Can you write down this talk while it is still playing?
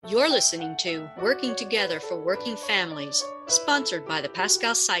You're listening to Working Together for Working Families, sponsored by the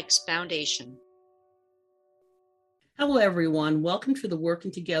Pascal Sykes Foundation. Hello, everyone. Welcome to the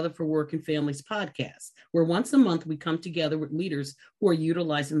Working Together for Working Families podcast, where once a month we come together with leaders who are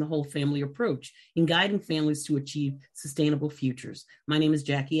utilizing the whole family approach in guiding families to achieve sustainable futures. My name is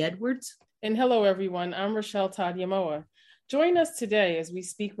Jackie Edwards. And hello, everyone. I'm Rochelle Todd-Yamoa. Join us today as we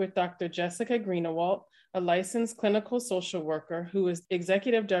speak with Dr. Jessica Greenawalt, a licensed clinical social worker who is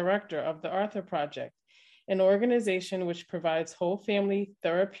executive director of the Arthur Project, an organization which provides whole family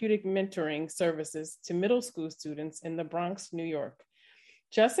therapeutic mentoring services to middle school students in the Bronx, New York.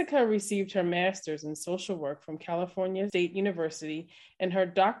 Jessica received her master's in social work from California State University and her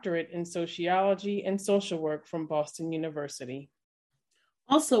doctorate in sociology and social work from Boston University.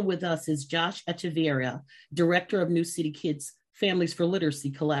 Also with us is Josh Echeverria, director of New City Kids Families for Literacy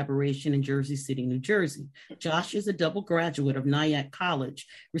collaboration in Jersey City, New Jersey. Josh is a double graduate of Nyack College,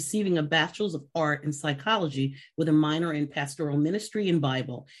 receiving a Bachelor's of Art in Psychology with a minor in Pastoral Ministry and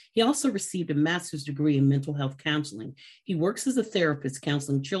Bible. He also received a master's degree in mental health counseling. He works as a therapist,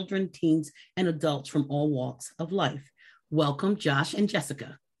 counseling children, teens, and adults from all walks of life. Welcome, Josh and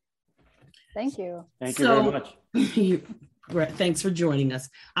Jessica. Thank you. Thank you very much. Thanks for joining us.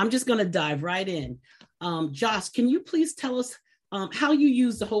 I'm just going to dive right in. Josh, can you please tell us how you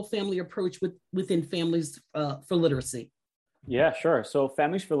use the whole family approach within Families for Literacy? Yeah, sure. So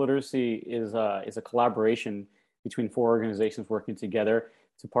Families for Literacy is a collaboration between four organizations working together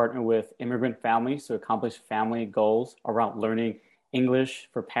to partner with immigrant families to accomplish family goals around learning English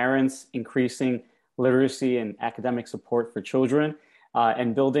for parents, increasing literacy and academic support for children,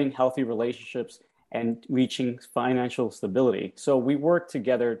 and building healthy relationships and reaching financial stability. So we work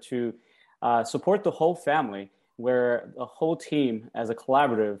together to support the whole family, where the whole team as a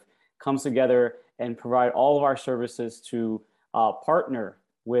collaborative comes together and provide all of our services to partner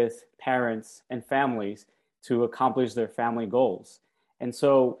with parents and families to accomplish their family goals. And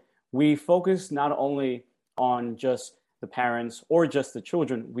so we focus not only on just the parents or just the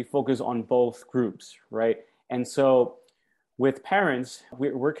children, we focus on both groups, right? And so with parents,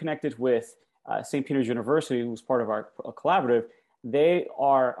 we're connected with St. Peter's University, who's part of our collaborative. They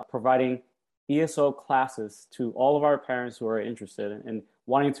are providing ESO classes to all of our parents who are interested in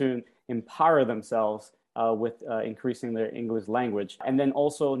wanting to empower themselves with increasing their English language. And then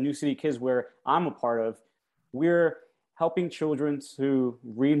also New City Kids, where I'm a part of, we're helping children to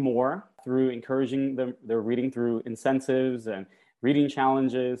read more through encouraging them, their reading through incentives and reading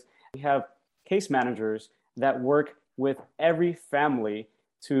challenges. We have case managers that work with every family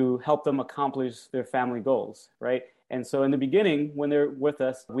to help them accomplish their family goals, right? And so in the beginning, when they're with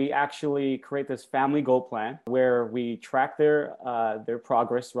us, we actually create this family goal plan where we track their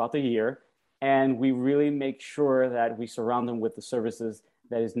progress throughout the year. And we really make sure that we surround them with the services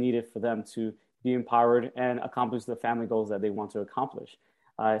that is needed for them to be empowered and accomplish the family goals that they want to accomplish.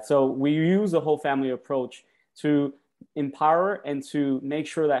 So we use the whole family approach to empower and to make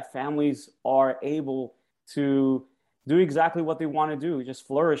sure that families are able to do exactly what they want to do, just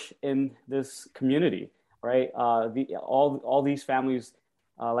flourish in this community, right? All these families,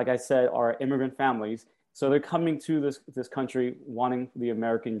 like I said, are immigrant families. So they're coming to this country wanting the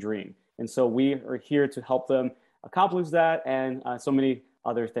American dream. And so we are here to help them accomplish that and so many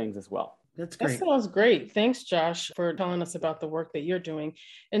other things as well. That's great. That sounds great. Thanks, Josh, for telling us about the work that you're doing.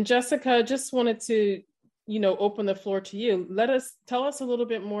 And Jessica, just wanted to open the floor to you. Tell us a little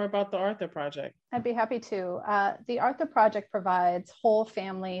bit more about the Arthur Project. I'd be happy to. The Arthur Project provides whole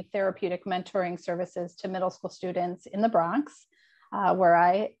family therapeutic mentoring services to middle school students in the Bronx, where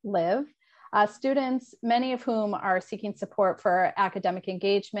I live. Students, many of whom are seeking support for academic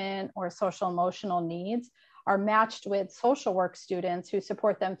engagement or social emotional needs, are matched with social work students who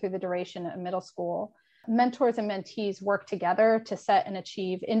support them through the duration of middle school. Mentors and mentees work together to set and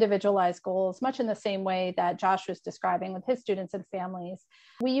achieve individualized goals, much in the same way that Josh was describing with his students and families.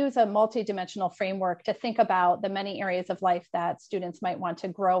 We use a multidimensional framework to think about the many areas of life that students might want to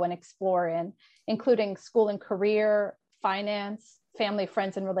grow and explore in, including school and career, finance, family,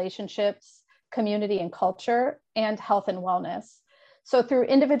 friends and relationships, community and culture, and health and wellness. So through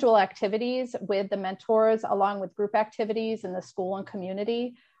individual activities with the mentors, along with group activities in the school and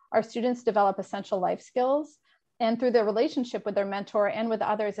community, our students develop essential life skills, and through their relationship with their mentor and with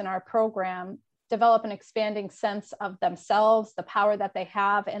others in our program, develop an expanding sense of themselves, the power that they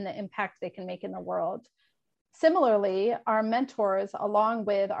have, and the impact they can make in the world. Similarly, our mentors, along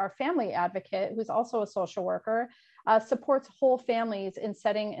with our family advocate, who's also a social worker, supports whole families in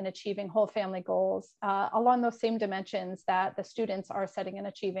setting and achieving whole family goals along those same dimensions that the students are setting and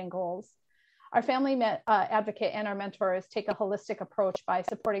achieving goals. Our family advocate and our mentors take a holistic approach by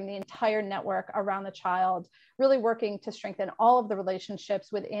supporting the entire network around the child, really working to strengthen all of the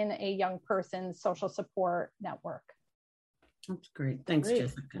relationships within a young person's social support network. That's great. Thanks, Great.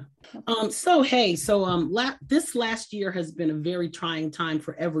 Jessica. This last year has been a very trying time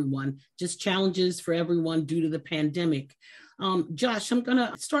for everyone, just challenges for everyone due to the pandemic. Josh, I'm going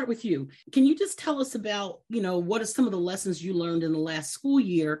to start with you. Can you just tell us about, what are some of the lessons you learned in the last school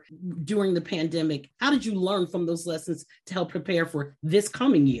year during the pandemic? How did you learn from those lessons to help prepare for this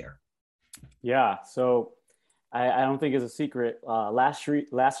coming year? Yeah, so I don't think it's a secret. Last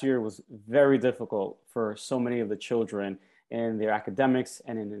year was very difficult for so many of the children in their academics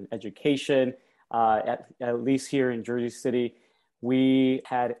and in education. At least here in Jersey City, we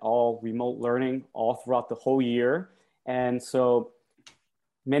had all remote learning all throughout the whole year. And so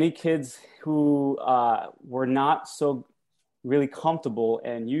many kids who were not so really comfortable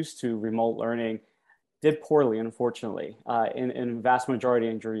and used to remote learning did poorly, unfortunately, in vast majority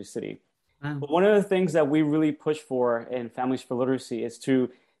in Jersey City. Wow. But one of the things that we really push for in Families for Literacy is to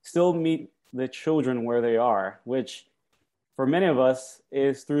still meet the children where they are, which for many of us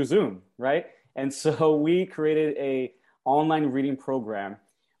is through Zoom, right? And so we created a online reading program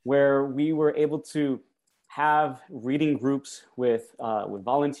where we were able to have reading groups with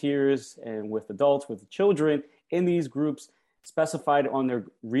volunteers and with adults, with children in these groups specified on their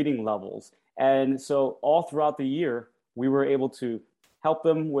reading levels. And so all throughout the year, we were able to help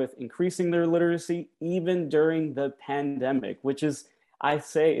them with increasing their literacy, even during the pandemic, which is, I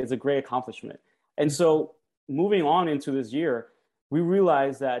say, is a great accomplishment. And so moving on into this year, we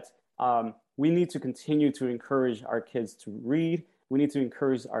realized that we need to continue to encourage our kids to read. We need to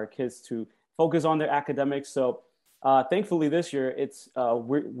encourage our kids to focus on their academics. So thankfully this year,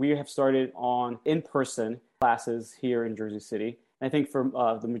 we have started on in-person classes here in Jersey City. And I think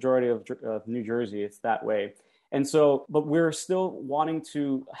for the majority of New Jersey, it's that way. And so, but we're still wanting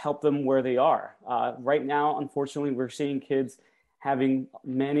to help them where they are. Right now, unfortunately, we're seeing kids having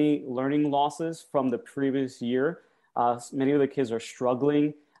many learning losses from the previous year. Many of the kids are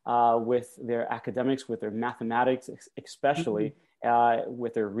struggling with their academics, with their mathematics, especially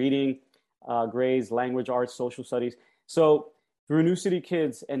with their reading grades, language arts, social studies. So through New City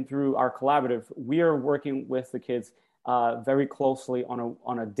Kids and through our collaborative, we are working with the kids very closely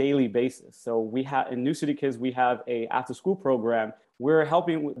on a daily basis. So we have in New City Kids, we have a after school program. We're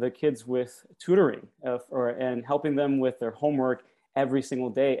helping the kids with tutoring and helping them with their homework every single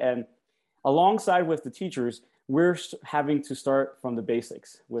day. And alongside with the teachers, we're having to start from the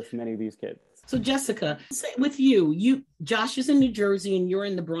basics with many of these kids. So Jessica, with you, Josh is in New Jersey and you're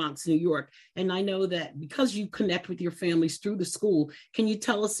in the Bronx, New York. And I know that because you connect with your families through the school, can you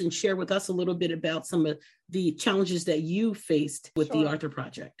tell us and share with us a little bit about some of the challenges that you faced with the Arthur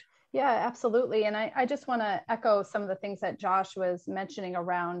Project? Yeah, absolutely. And I just want to echo some of the things that Josh was mentioning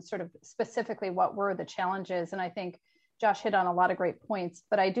around sort of specifically what were the challenges. And I think Josh hit on a lot of great points,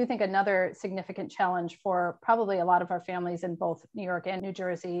 but I do think another significant challenge for probably a lot of our families in both New York and New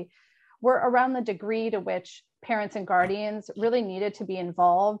Jersey were around the degree to which parents and guardians really needed to be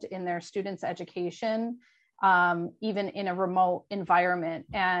involved in their students' education, even in a remote environment.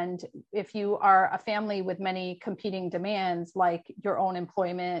 And if you are a family with many competing demands, like your own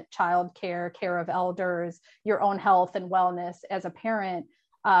employment, childcare, care of elders, your own health and wellness as a parent,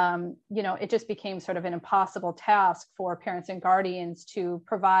 it just became sort of an impossible task for parents and guardians to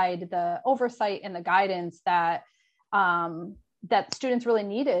provide the oversight and the guidance that that students really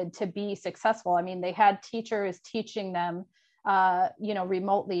needed to be successful. I mean, they had teachers teaching them,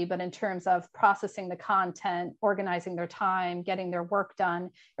 remotely, but in terms of processing the content, organizing their time, getting their work done,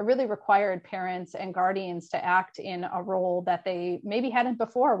 it really required parents and guardians to act in a role that they maybe hadn't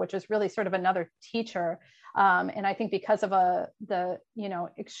before, which is really sort of another teacher. And I think because of the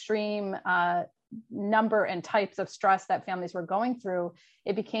extreme number and types of stress that families were going through,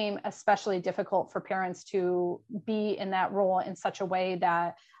 it became especially difficult for parents to be in that role in such a way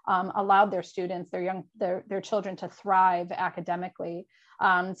that allowed their students, their children to thrive academically.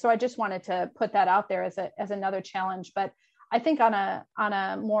 So I just wanted to put that out there as another challenge. But I think on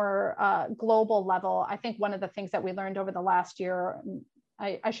a more global level, I think one of the things that we learned over the last year,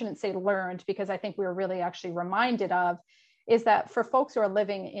 I shouldn't say learned, because I think we were really actually reminded of, is that for folks who are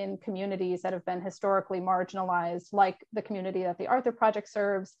living in communities that have been historically marginalized, like the community that the Arthur Project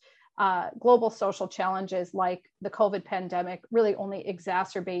serves, global social challenges like the COVID pandemic really only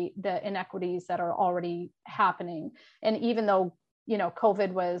exacerbate the inequities that are already happening. And even though,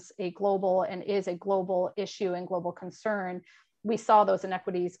 COVID was a global and is a global issue and global concern, we saw those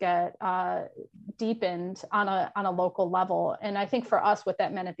inequities get deepened on a local level. And I think for us, what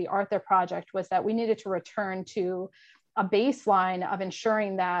that meant at the Arthur Project was that we needed to return to a baseline of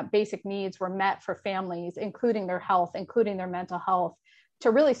ensuring that basic needs were met for families, including their health, including their mental health, to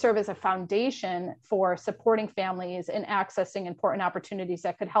really serve as a foundation for supporting families in accessing important opportunities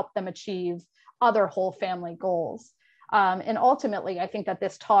that could help them achieve other whole family goals. And ultimately, I think that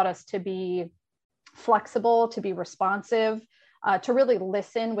this taught us to be flexible, to be responsive, to really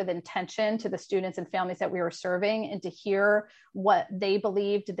listen with intention to the students and families that we were serving, and to hear what they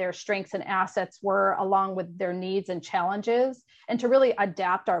believed their strengths and assets were, along with their needs and challenges, and to really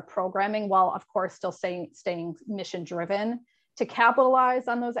adapt our programming while, of course, still staying mission driven, to capitalize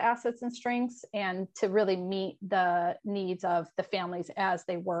on those assets and strengths, and to really meet the needs of the families as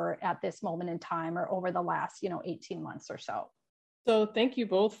they were at this moment in time, or over the last 18 months or so. So thank you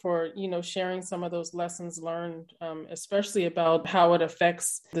both for, sharing some of those lessons learned, especially about how it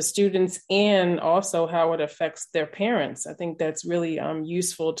affects the students and also how it affects their parents. I think that's really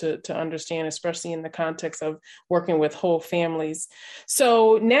useful to understand, especially in the context of working with whole families.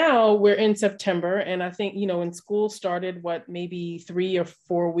 So now we're in September, and I think, when school started, maybe 3 or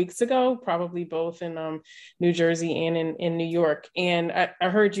 4 weeks ago, probably both in New Jersey and in New York. And I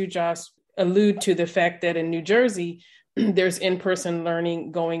heard you, Josh, allude to the fact that in New Jersey, there's in-person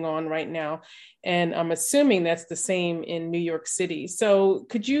learning going on right now. And I'm assuming that's the same in New York City. So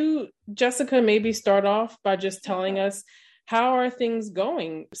could you, Jessica, maybe start off by just telling us, how are things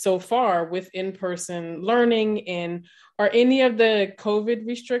going so far with in-person learning? And are any of the COVID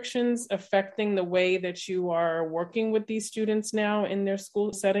restrictions affecting the way that you are working with these students now in their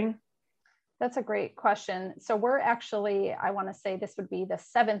school setting? That's a great question. So we're actually, I want to say this would be the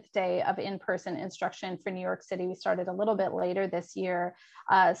 7th day of in-person instruction for New York City. We started a little bit later this year.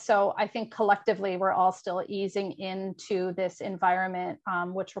 So I think collectively, we're all still easing into this environment,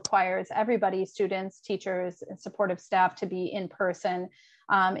 which requires everybody, students, teachers, and supportive staff, to be in person.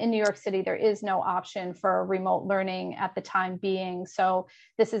 In New York City, there is no option for remote learning at the time being. So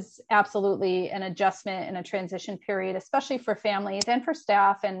this is absolutely an adjustment and a transition period, especially for families and for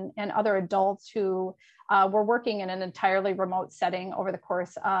staff and other adults who were working in an entirely remote setting over the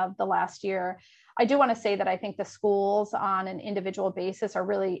course of the last year. I do want to say that I think the schools on an individual basis are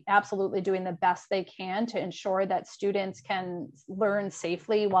really absolutely doing the best they can to ensure that students can learn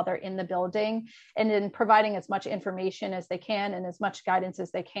safely while they're in the building, and in providing as much information as they can and as much guidance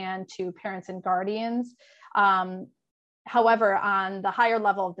as they can to parents and guardians. However, on the higher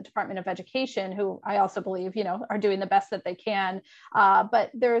level of the Department of Education, who I also believe, are doing the best that they can, but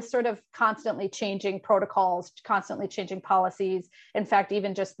there's sort of constantly changing protocols, constantly changing policies. In fact,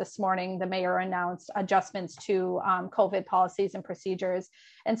 even just this morning, the mayor announced adjustments to COVID policies and procedures.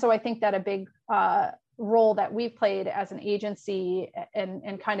 And so I think that a big role that we've played as an agency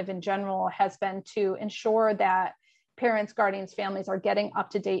and kind of in general has been to ensure that parents, guardians, families are getting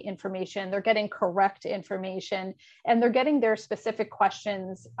up-to-date information, they're getting correct information, and they're getting their specific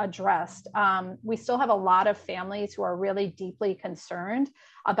questions addressed. We still have a lot of families who are really deeply concerned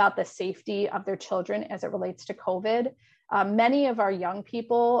about the safety of their children as it relates to COVID. Many of our young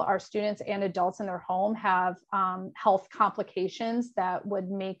people, our students and adults in their home, have health complications that would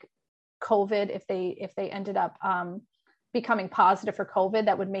make COVID, if they ended up becoming positive for COVID,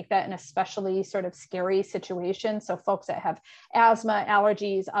 that would make that an especially sort of scary situation. So folks that have asthma,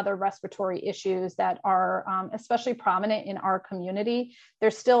 allergies, other respiratory issues that are especially prominent in our community,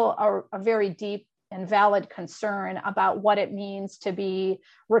 there's still a very deep and valid concern about what it means to be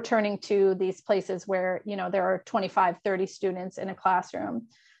returning to these places where, there are 25, 30 students in a classroom.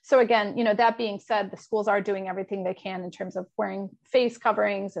 So again, that being said, the schools are doing everything they can in terms of wearing face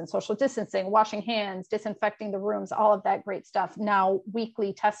coverings and social distancing, washing hands, disinfecting the rooms, all of that great stuff. Now,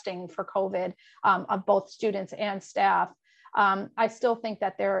 weekly testing for COVID of both students and staff. I still think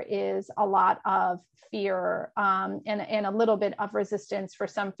that there is a lot of fear and a little bit of resistance for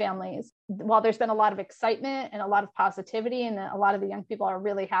some families. While there's been a lot of excitement and a lot of positivity, and a lot of the young people are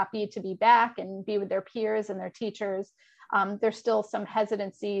really happy to be back and be with their peers and their teachers, there's still some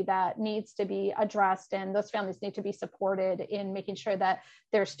hesitancy that needs to be addressed, and those families need to be supported in making sure that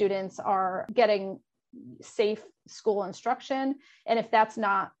their students are getting safe school instruction. And if that's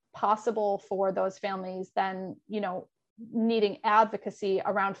not possible for those families, then, needing advocacy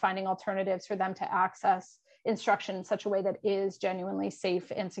around finding alternatives for them to access instruction in such a way that is genuinely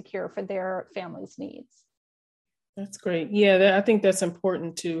safe and secure for their family's needs. That's great. Yeah, I think that's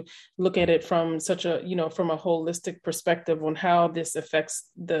important to look at it from such a, from a holistic perspective on how this affects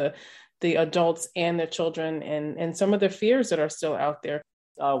the adults and the children and some of the fears that are still out there.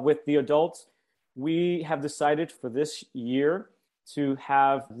 With the adults, we have decided for this year to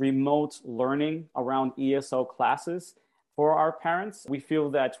have remote learning around ESL classes for our parents. We feel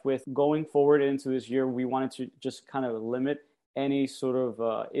that with going forward into this year, we wanted to just kind of limit any sort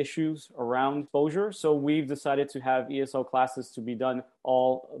of issues around exposure. So we've decided to have ESL classes to be done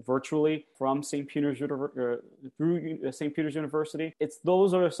all virtually from through St. Peter's University.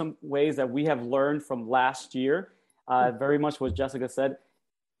 Those are some ways that we have learned from last year. Very much what Jessica said,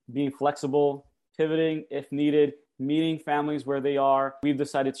 being flexible, pivoting if needed, meeting families where they are. We've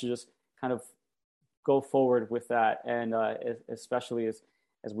decided to just kind of go forward with that, and especially as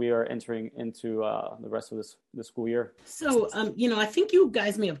we are entering into the rest of this school year. So, I think you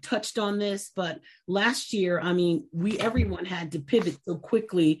guys may have touched on this, but last year, everyone had to pivot so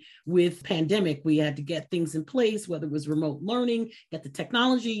quickly with pandemic. We had to get things in place, whether it was remote learning, get the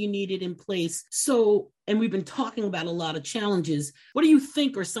technology you needed in place. So, and we've been talking about a lot of challenges. What do you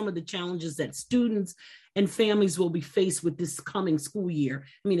think are some of the challenges that students and families will be faced with this coming school year?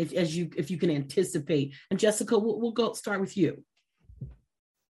 I mean, if you can anticipate. And Jessica, we'll start with you.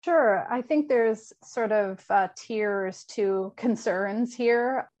 Sure. I think there's sort of tiers to concerns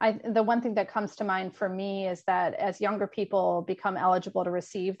here. The one thing that comes to mind for me is that as younger people become eligible to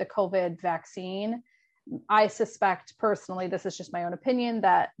receive the COVID vaccine, I suspect personally, this is just my own opinion,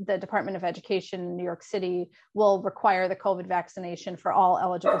 that the Department of Education in New York City will require the COVID vaccination for all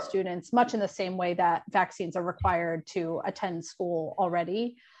eligible students, much in the same way that vaccines are required to attend school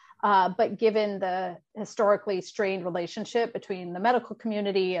already. But given the historically strained relationship between the medical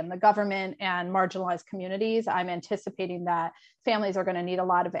community and the government and marginalized communities, I'm anticipating that families are going to need a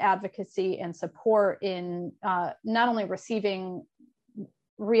lot of advocacy and support in not only receiving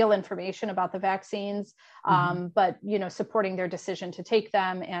real information about the vaccines, but supporting their decision to take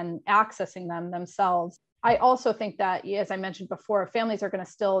them and accessing them themselves. I also think that, as I mentioned before, families are going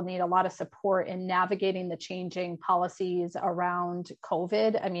to still need a lot of support in navigating the changing policies around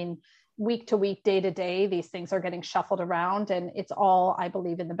COVID. I mean, week to week, day to day, these things are getting shuffled around, and it's all, I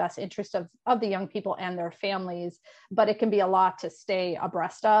believe, in the best interest of the young people and their families, but it can be a lot to stay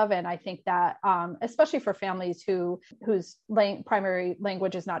abreast of. And I think that especially for families whose primary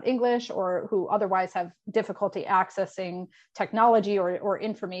language is not English, or who otherwise have difficulty accessing technology or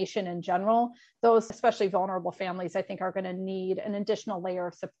information in general, those especially vulnerable families, I think, are going to need an additional layer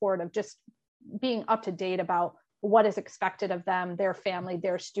of support of just being up to date about what is expected of them, their family,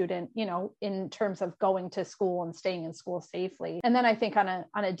 their student, in terms of going to school and staying in school safely. And then I think on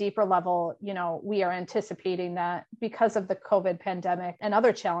a deeper level, we are anticipating that because of the COVID pandemic and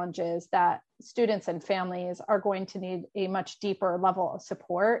other challenges, that students and families are going to need a much deeper level of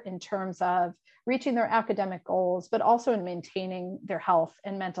support in terms of reaching their academic goals, but also in maintaining their health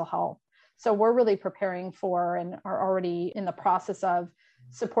and mental health. So we're really preparing for and are already in the process of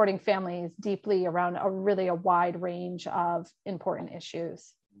supporting families deeply around a wide range of important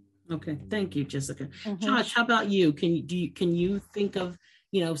issues. Okay, thank you, Jessica. Josh, how about you? Can you think of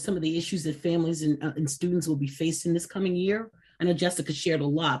some of the issues that families and students will be facing this coming year? I know Jessica shared a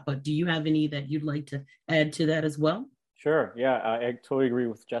lot, but do you have any that you'd like to add to that as well? Sure. Yeah, I totally agree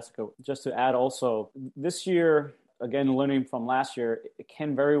with Jessica. Just to add also, this year, again, learning from last year, it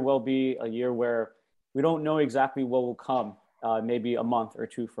can very well be a year where we don't know exactly what will come. Maybe a month or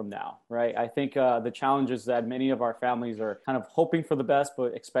two from now, right? I think the challenge is that many of our families are kind of hoping for the best,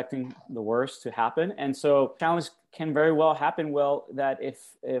 but expecting the worst to happen. And so challenge can very well happen that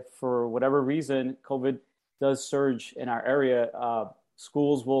if for whatever reason, COVID does surge in our area,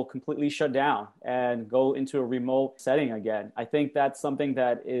 schools will completely shut down and go into a remote setting again. I think that's something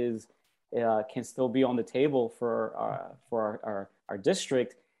that can still be on the table for our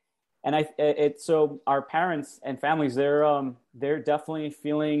district. And so our parents and families, they're definitely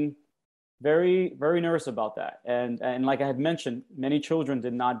feeling very, very nervous about that. And like I had mentioned, many children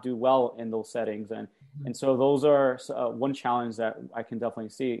did not do well in those settings. And so those are one challenge that I can definitely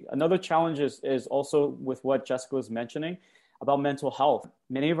see. Another challenge is also with what Jessica was mentioning about mental health.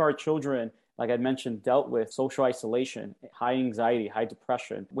 Many of our children, like I mentioned, dealt with social isolation, high anxiety, high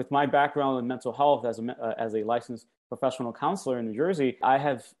depression. With my background in mental health as a licensed professional counselor in New Jersey, I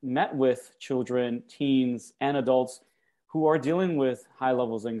have met with children, teens, and adults who are dealing with high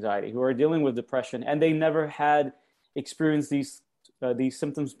levels of anxiety, who are dealing with depression, and they never had experienced these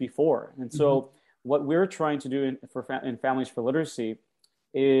symptoms before. And so what we're trying to do in Families for Literacy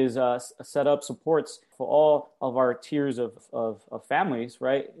is set up supports for all of our tiers of families,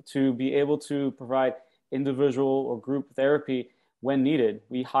 right, to be able to provide individual or group therapy when needed.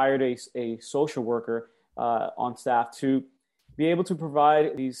 We hired a social worker on staff to be able to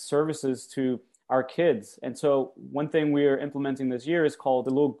provide these services to our kids. And so one thing we're implementing this year is called a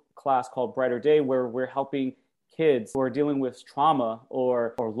little class called Brighter Day, where we're helping kids who are dealing with trauma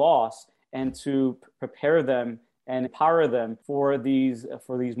or loss, and to prepare them and empower them for these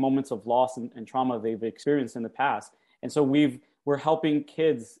moments of loss and trauma they've experienced in the past. And so we're helping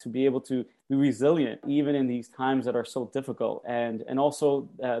kids to be able to be resilient even in these times that are so difficult. And also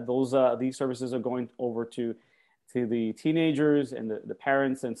these services are going over to the teenagers and the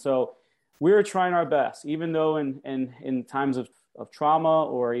parents. And so we're trying our best, even though in times of trauma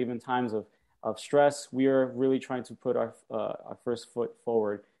or even times of stress, we are really trying to put our first foot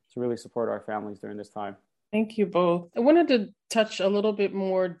forward to really support our families during this time. Thank you both. I wanted to touch a little bit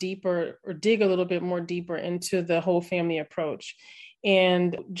more deeper, or dig a little bit more deeper into the whole family approach.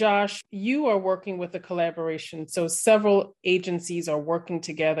 And Josh, you are working with a collaboration. So several agencies are working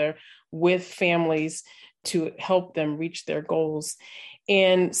together with families to help them reach their goals.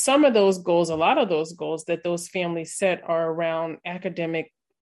 And some of those goals, a lot of those goals that those families set are around academic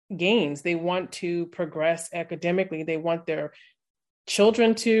gains. They want to progress academically. They want their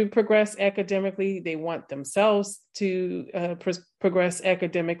children to progress academically. They want themselves to progress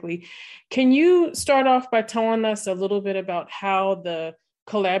academically. Can you start off by telling us a little bit about how the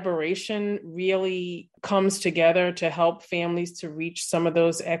collaboration really comes together to help families to reach some of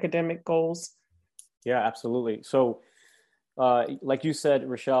those academic goals? Yeah, absolutely. So like you said,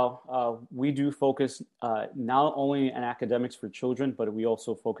 Rochelle, we do focus not only on academics for children, but we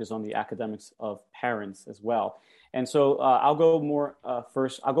also focus on the academics of parents as well. And so I'll go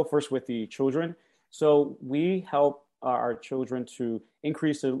first with the children. So we help our children to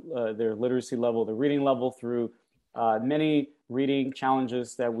increase their literacy level, their reading level, through many reading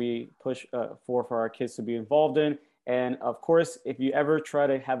challenges that we push for our kids to be involved in. And of course, if you ever try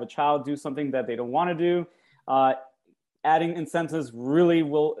to have a child do something that they don't want to do, adding incentives really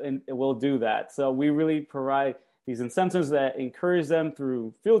will do that. So we really provide these incentives that encourage them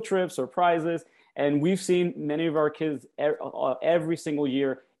through field trips or prizes. And we've seen many of our kids every single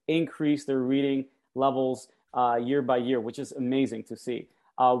year increase their reading levels year by year, which is amazing to see.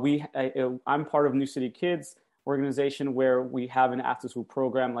 I'm part of New City Kids organization, where we have an after-school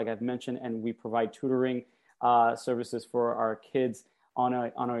program, like I've mentioned, and we provide tutoring services for our kids on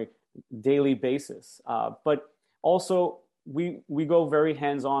a daily basis. But also, we go very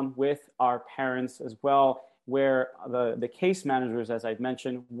hands-on with our parents as well, where the case managers, as I've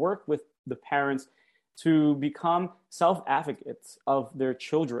mentioned, work with the parents to become self-advocates of their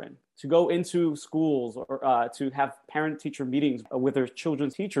children, to go into schools or to have parent-teacher meetings with their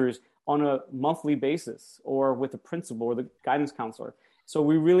children's teachers on a monthly basis, or with the principal or the guidance counselor. So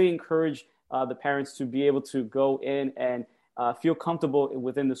we really encourage the parents to be able to go in and feel comfortable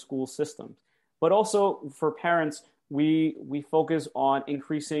within the school system. But also for parents, we focus on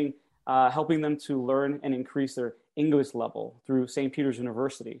increasing, helping them to learn and increase their English level through St. Peter's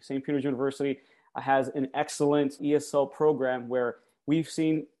University. St. Peter's University has an excellent ESL program where we've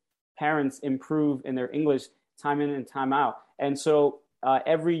seen parents improve in their English time in and time out. And so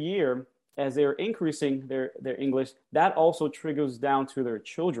every year, as they're increasing their English, that also trickles down to their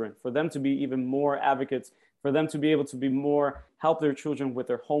children, for them to be even more advocates, for them to be able to be more, help their children with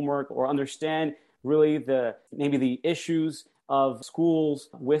their homework, or understand really maybe the issues of schools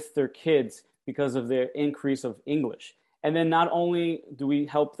with their kids because of their increase of English. And then not only do we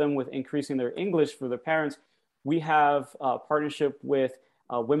help them with increasing their English for their parents, we have a partnership with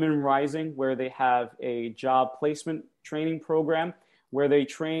Women Rising, where they have a job placement training program where they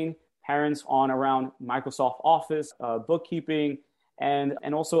train parents on around Microsoft Office, bookkeeping, and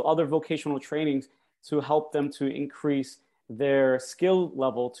also other vocational trainings to help them to increase their skill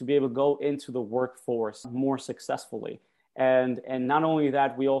level to be able to go into the workforce more successfully. And not only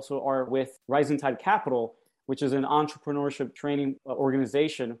that, we also are with Rising Tide Capital, which is an entrepreneurship training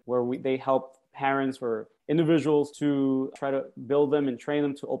organization where they help parents or individuals to try to build them and train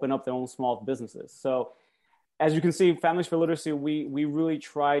them to open up their own small businesses. So as you can see, Families for Literacy, we really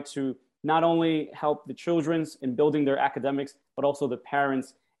try to not only help the children in building their academics, but also the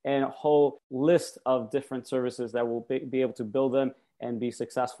parents, and a whole list of different services that will be able to build them and be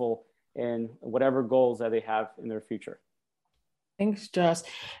successful in whatever goals that they have in their future. Thanks, Josh.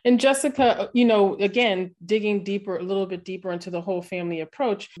 And Jessica, again, digging deeper, a little bit deeper into the whole family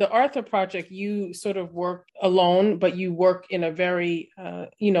approach, the Arthur Project, you sort of work alone, but you work in a very,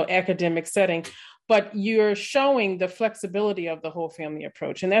 academic setting. But you're showing the flexibility of the whole family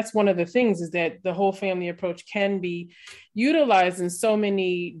approach. And that's one of the things, is that the whole family approach can be utilized in so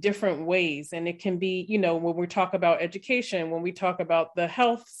many different ways. And it can be, when we talk about education, when we talk about the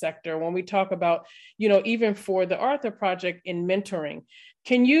health sector, when we talk about, even for the Arthur Project in mentoring,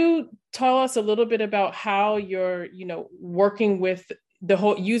 Can you tell us a little bit about how you're, working with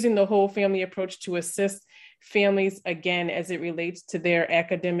using the whole family approach to assist families, again, as it relates to their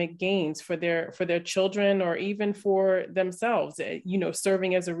academic gains for their children, or even for themselves,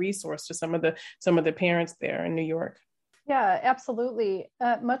 serving as a resource to some of the parents there in New York? Yeah, absolutely.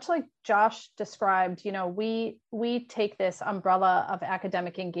 Much like Josh described, we take this umbrella of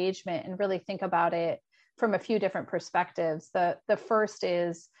academic engagement and really think about it from a few different perspectives. The first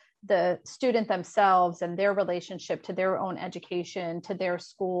is the student themselves and their relationship to their own education, to their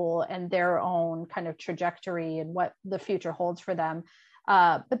school, and their own kind of trajectory and what the future holds for them.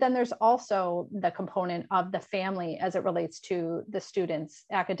 But then there's also the component of the family as it relates to the students'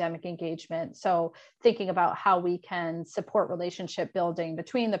 academic engagement. So thinking about how we can support relationship building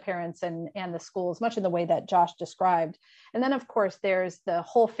between the parents and the schools, much in the way that Josh described. And then, of course, there's the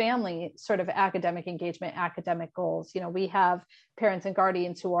whole family sort of academic engagement, academic goals. We have parents and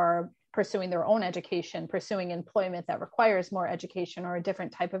guardians who are pursuing their own education, pursuing employment that requires more education or a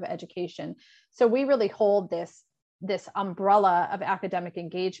different type of education. So we really hold this umbrella of academic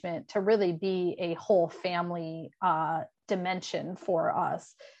engagement to really be a whole family dimension for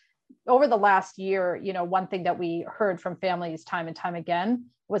us. Over the last year, one thing that we heard from families time and time again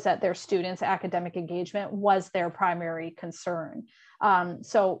was that their students' academic engagement was their primary concern.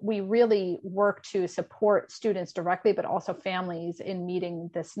 So we really work to support students directly, but also families in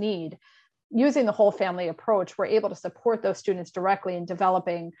meeting this need. Using the whole family approach, we're able to support those students directly in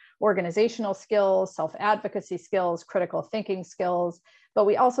developing organizational skills, self-advocacy skills, critical thinking skills, but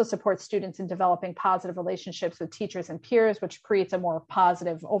we also support students in developing positive relationships with teachers and peers, which creates a more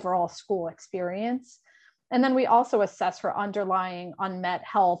positive overall school experience. And then we also assess for underlying unmet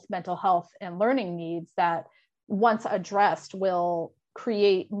health, mental health, and learning needs that, once addressed, will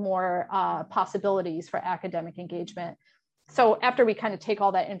create more possibilities for academic engagement. So after we kind of take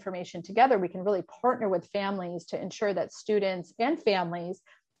all that information together, we can really partner with families to ensure that students and families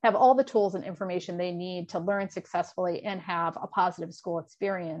have all the tools and information they need to learn successfully and have a positive school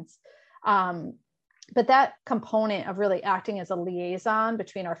experience. But that component of really acting as a liaison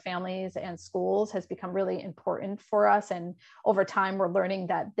between our families and schools has become really important for us. And over time, we're learning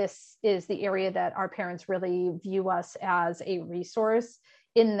that this is the area that our parents really view us as a resource,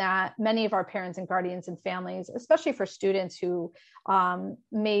 in that many of our parents and guardians and families, especially for students who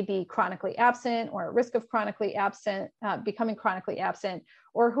may be chronically absent or at risk of chronically absent, becoming chronically absent,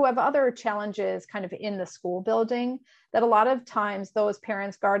 or who have other challenges kind of in the school building, that a lot of times those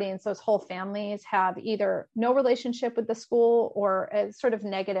parents, guardians, those whole families have either no relationship with the school or a sort of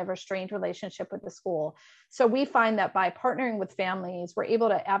negative or strained relationship with the school. So we find that by partnering with families, we're able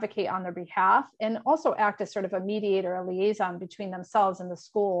to advocate on their behalf and also act as sort of a mediator, a liaison between themselves and the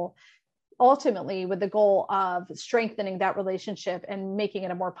school, ultimately with the goal of strengthening that relationship and making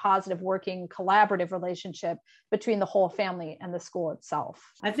it a more positive, working, collaborative relationship between the whole family and the school itself.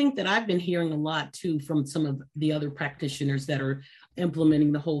 I think that I've been hearing a lot too from some of the other practitioners that are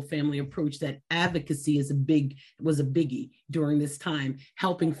implementing the whole family approach, that advocacy was a biggie during this time,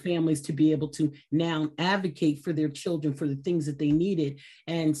 helping families to be able to now advocate for their children for the things that they needed.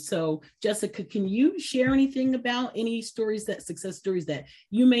 And so, Jessica, can you share anything about any success stories that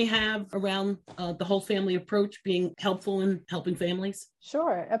you may have around the whole family approach being helpful in helping families?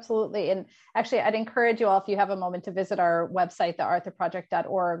 Sure, absolutely. And actually, I'd encourage you all, if you have a moment, to visit our website,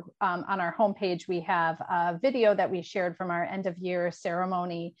 thearthurproject.org. On our homepage, we have a video that we shared from our end of year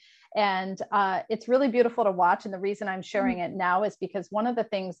ceremony. And it's really beautiful to watch. And the reason I'm sharing it now is because one of the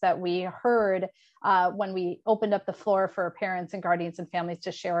things that we heard when we opened up the floor for parents and guardians and families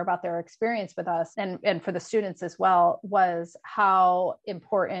to share about their experience with us, and for the students as well, was how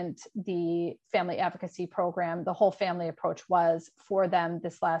important the family advocacy program, the whole family approach, was for them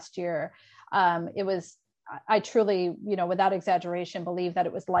this last year. I truly, without exaggeration, believe that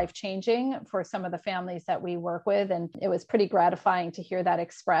it was life-changing for some of the families that we work with. And it was pretty gratifying to hear that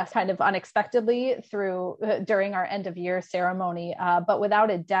expressed kind of unexpectedly during our end of year ceremony. But without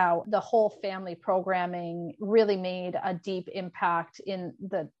a doubt, the whole family programming really made a deep impact in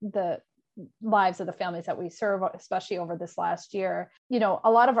the lives of the families that we serve, especially over this last year.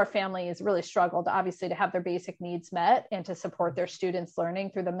 A lot of our families really struggled, obviously, to have their basic needs met and to support their students'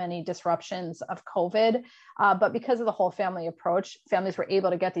 learning through the many disruptions of COVID. But because of the whole family approach, families were able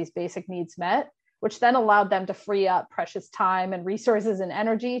to get these basic needs met, which then allowed them to free up precious time and resources and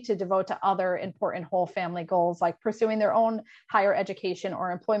energy to devote to other important whole family goals, like pursuing their own higher education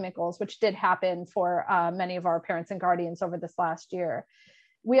or employment goals, which did happen for many of our parents and guardians over this last year.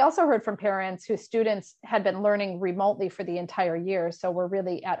 We also heard from parents whose students had been learning remotely for the entire year, so were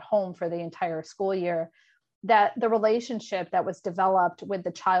really at home for the entire school year. that the relationship that was developed with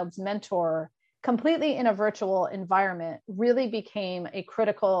the child's mentor completely in a virtual environment really became a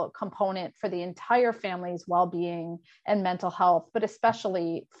critical component for the entire family's well-being and mental health, but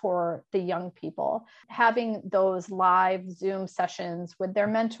especially for the young people. Having those live Zoom sessions with their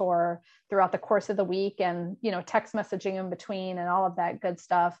mentor throughout the course of the week and, text messaging in between and all of that good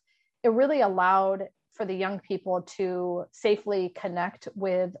stuff, it really allowed for the young people to safely connect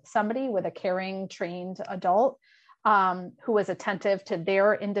with somebody, with a caring, trained adult who was attentive to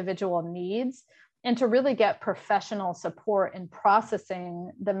their individual needs, and to really get professional support in processing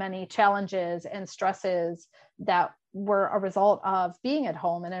the many challenges and stresses that were a result of being at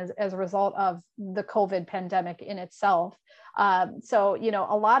home and as a result of the COVID pandemic in itself. So,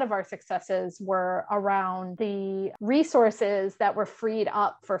 a lot of our successes were around the resources that were freed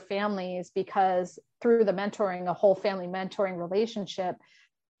up for families, because through the mentoring, a whole family mentoring relationship,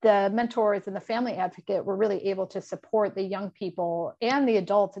 the mentors and the family advocate were really able to support the young people and the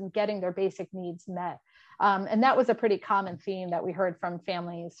adults in getting their basic needs met. And that was a pretty common theme that we heard from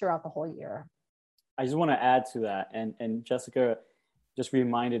families throughout the whole year. I just want to add to that. And Jessica just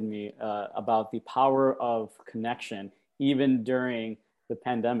reminded me about the power of connection, even during the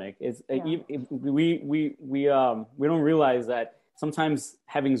pandemic. We don't realize that sometimes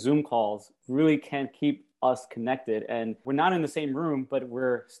having Zoom calls really can keep us connected, and we're not in the same room, but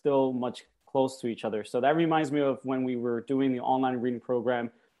we're still much close to each other. So that reminds me of when we were doing the online reading program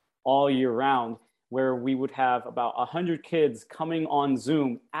all year round, where we would have about 100 kids coming on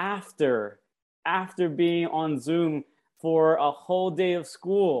Zoom after being on Zoom for a whole day of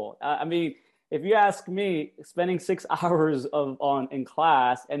school. I mean, if you ask me, spending 6 hours in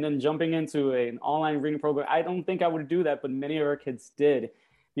class and then jumping into an online reading program, I don't think I would do that, but many of our kids did,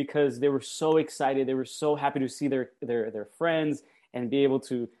 because they were so excited. They were so happy to see their friends and be able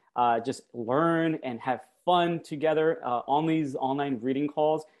to just learn and have fun together on these online reading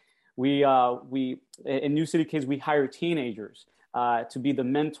calls. We in New City Kids, we hire teenagers to be the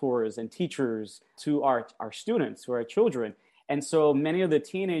mentors and teachers to our students, to our children. And so many of the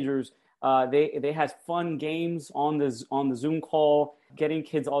teenagers, they had fun games on the Zoom call, getting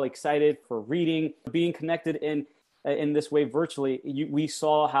kids all excited for reading, being connected in this way virtually. We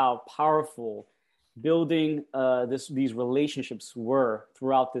saw how powerful building these relationships were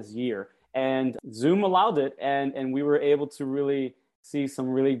throughout this year, and Zoom allowed it, and we were able to really see some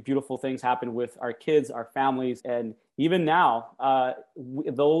really beautiful things happen with our kids, our families, and even now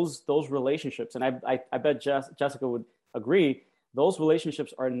those relationships, and I bet Jessica would agree, those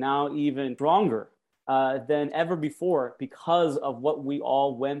relationships are now even stronger than ever before, because of what we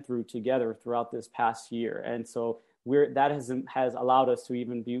all went through together throughout this past year. And so that has allowed us to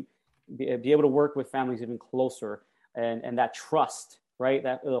even be able to work with families even closer, and that trust, right?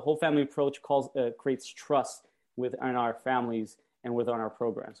 That the whole family approach creates trust within our families and within our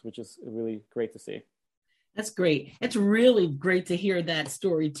programs, which is really great to see. That's great. It's really great to hear that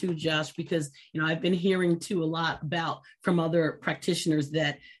story too, Josh, because I've been hearing too a lot from other practitioners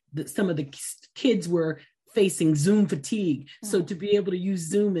that some of the kids were facing Zoom fatigue. So to be able to use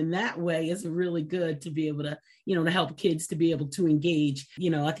Zoom in that way is really good, to be able to, to help kids to be able to engage.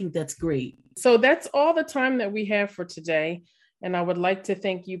 I think that's great. So that's all the time that we have for today. And I would like to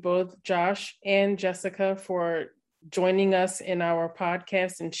thank you both, Josh and Jessica, for joining us in our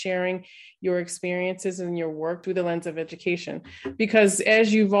podcast and sharing your experiences and your work through the lens of education. Because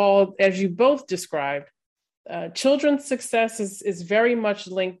as you both described, children's success is very much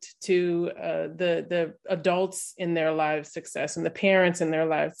linked to the adults in their lives' success and the parents in their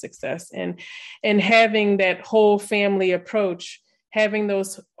lives' success, and having that whole family approach, having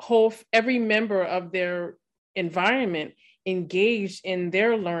every member of their environment engaged in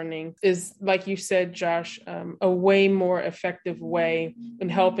their learning is, like you said, Josh, a way more effective way in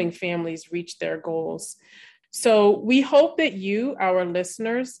helping families reach their goals. So we hope that you, our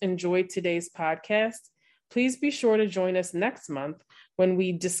listeners, enjoyed today's podcast. Please be sure to join us next month when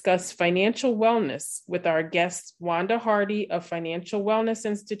we discuss financial wellness with our guests, Wanda Hardy of Financial Wellness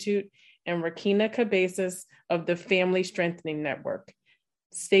Institute and Rakina Cabezas of the Family Strengthening Network.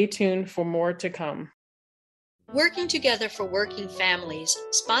 Stay tuned for more to come. Working Together for Working Families,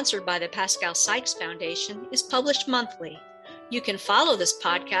 sponsored by the Pascal Sykes Foundation, is published monthly. You can follow this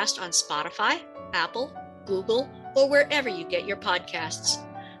podcast on Spotify, Apple, Google, or wherever you get your podcasts.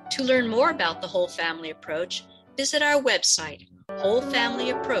 To learn more about the Whole Family Approach, visit our website,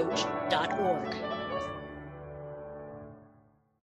 wholefamilyapproach.org.